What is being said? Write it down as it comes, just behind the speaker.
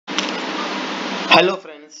Hello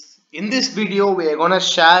friends, in this video we are gonna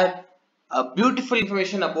share a beautiful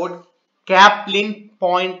information about Caplin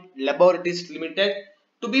Point Laboratories Ltd.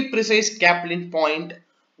 To be precise, Caplin Point.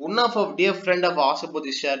 One of our dear friend of asked about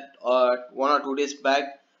this share 1 or 2 days back.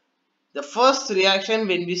 The first reaction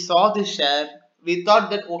when we saw this share, we thought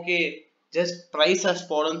that okay, just price has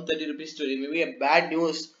fallen 30 rupees today. Maybe a bad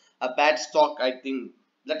news, a bad stock. I think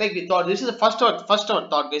that like we thought. This is the first our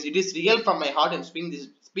thought, guys. It is real from my heart. I'm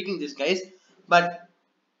speaking this, guys. But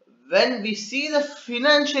when we see the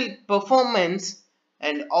financial performance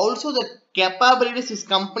and also the capabilities this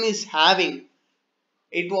company is having,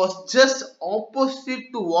 it was just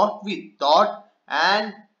opposite to what we thought,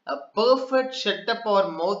 and a perfect shut up our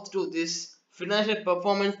mouth to this financial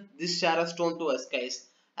performance this share has shown to us, guys.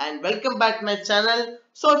 And welcome back to my channel.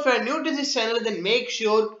 So if you are new to this channel, then make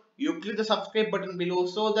sure you click the subscribe button below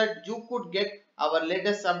so that you could get our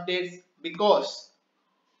latest updates, because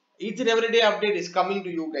each and every day update is coming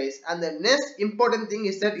to you, guys. And the next important thing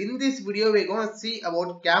is that in this video we're going to see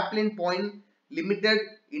about Caplin Point Limited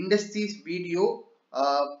Industries video.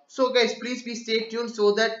 So guys, please be stay tuned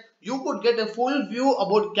so that you could get a full view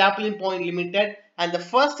about Caplin Point Limited. And the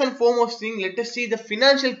first and foremost thing, let us see the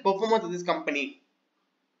financial performance of this company.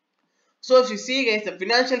 So if you see, guys, the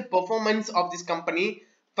financial performance of this company,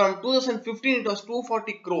 from 2015 it was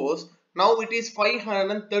 240 crores, now it is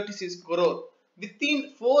 536 crore.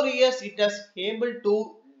 Within 4 years it has able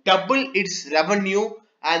to double its revenue,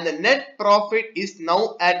 and the net profit is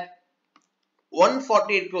now at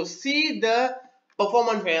 148 crores. See the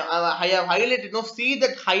performance. I have highlighted now. See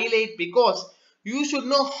that highlight, because you should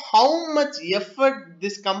know how much effort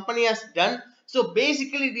this company has done. So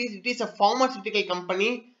basically it is a pharmaceutical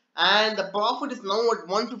company, and the profit is now at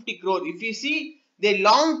 150 crore. If you see, the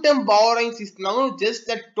long term borrowings is now just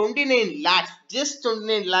at 29 lakhs, just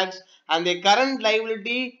 29 lakhs, and the current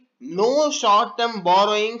liability, no short term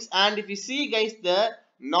borrowings. And if you see, guys, the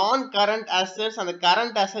non-current assets and the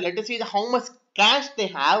current asset, let us see how much cash they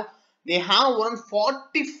have. They have around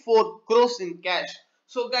 44 crores in cash.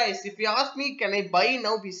 So guys, if you ask me, can I buy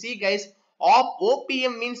now? We see, guys,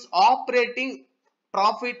 OPM means operating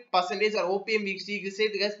profit percentage, or OPM we see,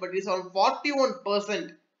 guys, but it's around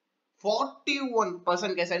 41%.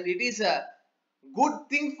 41%, guys, and it is a good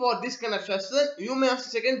thing for this kind of structure. You may ask the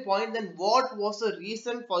second point, then what was the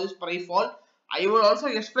reason for this price fall? I will also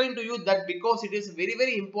explain to you that, because it is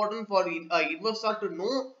very important for investor to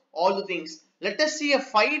know all the things. Let us see a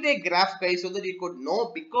 5-day graph, guys, so that you could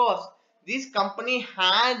know, because this company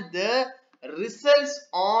had the results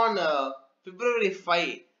on February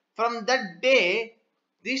 5. From that day,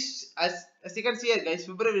 this, as you can see here, guys,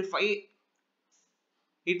 February 5,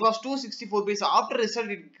 it was 264 rupees. After result,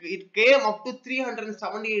 it came up to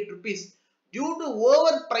 378 rupees. Due to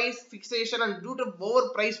over price fixation and due to over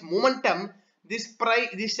price momentum, this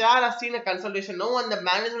share has seen a consolidation now, and the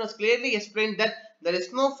management has clearly explained that there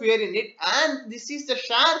is no fear in it, and this is the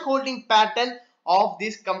shareholding pattern of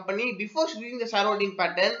this company. Before reading the shareholding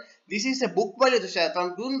pattern, this is a book value of the share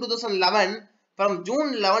from June 2011. From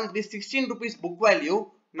June 11, it is 16 rupees book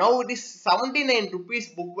value. Now it is 79 rupees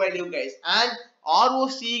book value, guys, and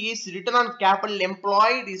ROC is return on capital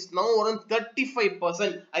employed is now around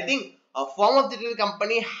 35%. I think a pharmaceutical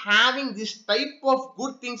company having this type of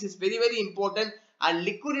good things is very important. And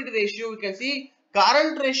liquidity ratio, you can see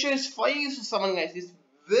current ratio is 5:7, guys. It's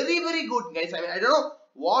very good, guys. I mean, I don't know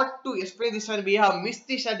what to explain this one. We have missed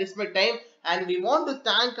this at this time, and we want to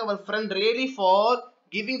thank our friend really for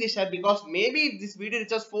giving this share, because maybe if this video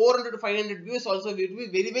reaches 400 to 500 views also, we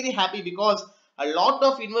will be very happy, because a lot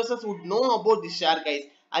of investors would know about this share, guys.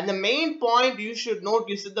 And the main point you should note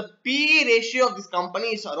is that the PE ratio of this company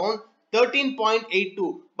is around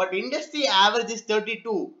 13.82, but industry average is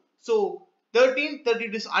 32. So 32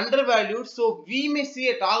 is undervalued, so we may see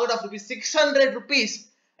a target of 600 rupees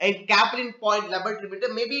in Caplin Point Laboratories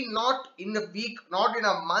Ltd. Maybe not in a week, not in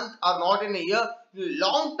a month, or not in a year.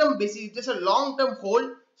 Long term basis, just a long term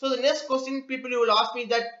hold. So the next question, people will ask me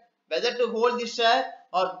that whether to hold this share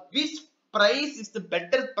or which price is the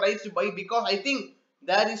better price to buy, because I think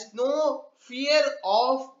there is no fear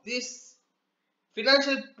of this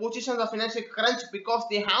financial positions or financial crunch, because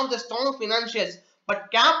they have the strong financials.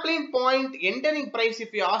 But Caplin Point entering price,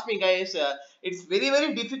 if you ask me, guys, it's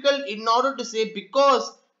very difficult in order to say,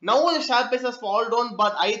 because now the share price has fallen down.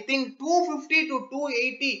 But I think 250 to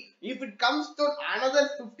 280, if it comes to another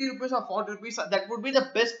 50 rupees or 40 rupees, that would be the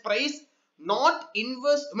best price. Not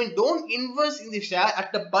invest, I mean, don't invest in the share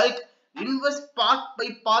at the bulk. Invest part by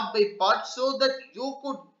part, so that you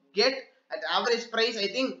could get at average price. I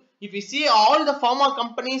think if you see all the pharma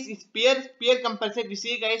companies is peer comparison, we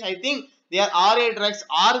see, guys, I think They are RA drugs,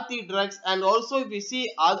 Aarti drugs, and also if we see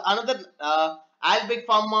another Albig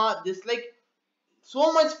Pharma, just like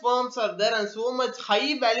so much firms are there and so much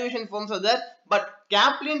high valuation firms are there, but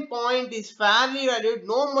Caplin Point is fairly valued.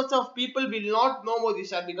 No much of people will not know about this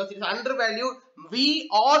share because it is undervalued. We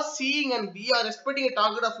are seeing and we are expecting a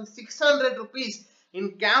target of 600 rupees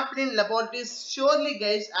in Caplin Laboratories surely,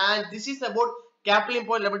 guys. And this is about Caplin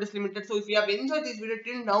Point Laboratories Limited. So if you have enjoyed this video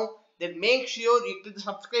till now, then make sure you click the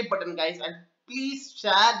subscribe button, guys, and please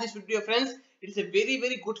share this with your friends. It is a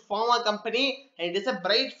very good pharma company and it is a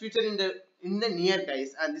bright future in the near,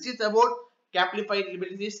 guys. And this is about Caplin Point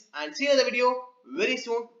Laboratories, and see you in the video very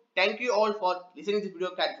soon. Thank you all for listening to this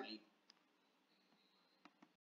video carefully.